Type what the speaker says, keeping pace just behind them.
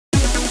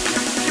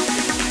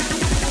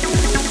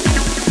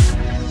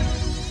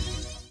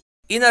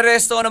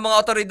Inaresto ng mga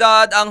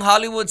otoridad ang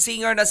Hollywood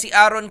singer na si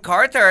Aaron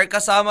Carter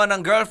kasama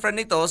ng girlfriend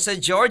nito sa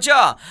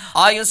Georgia.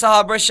 Ayon sa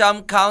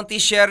Habersham County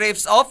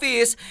Sheriff's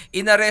Office,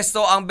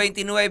 inaresto ang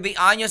 29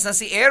 anyos na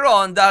si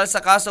Aaron dahil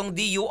sa kasong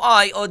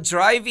DUI o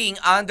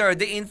driving under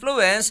the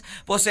influence,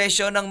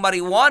 possession ng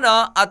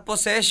marijuana at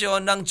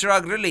possession ng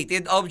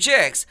drug-related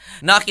objects.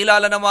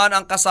 Nakilala naman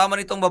ang kasama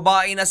nitong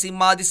babae na si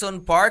Madison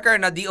Parker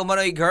na di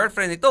umano'y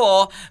girlfriend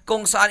nito,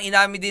 kung saan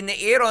inamin din ni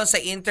Aaron sa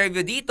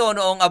interview dito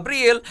noong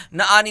Abril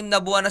na 6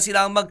 na buwan na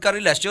silang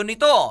magkarelasyon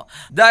nito.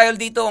 Dahil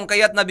dito ang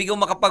kaya't nabigo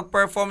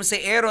makapag-perform si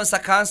Aaron sa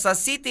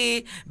Kansas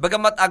City,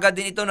 bagamat agad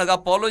din ito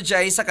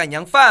nag-apologize sa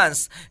kanyang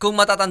fans. Kung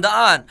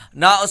matatandaan,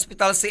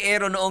 na-ospital si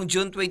Aaron noong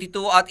June 22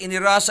 at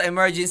inirush sa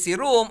emergency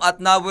room at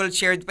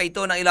na-wheelchaired pa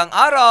ito ng ilang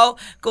araw,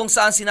 kung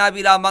saan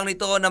sinabi lamang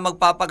nito na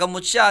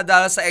magpapagamot siya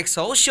dahil sa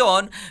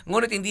exhaustion,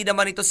 ngunit hindi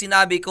naman ito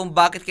sinabi kung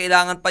bakit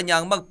kailangan pa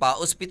niyang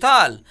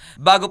magpa-ospital.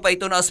 Bago pa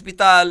ito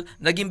na-ospital,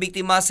 naging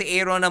biktima si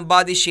Aaron ng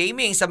body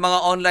shaming sa mga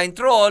online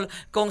troll,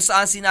 kung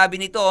saan sinabi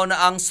nito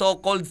na ang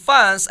so-called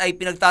fans ay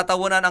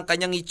pinagtatawanan ang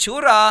kanyang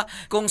itsura,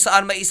 kung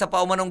saan may isa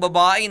pa umanong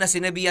babae na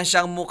sinabihan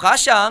siyang mukha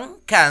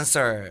siyang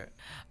cancer.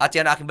 At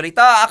yan aking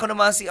balita. Ako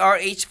naman si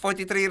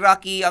RH43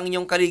 Rocky, ang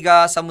inyong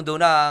kaliga sa mundo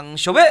ng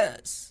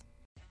showbiz.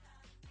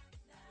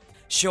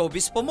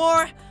 Showbiz for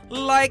more,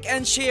 like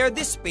and share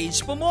this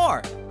page for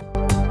more.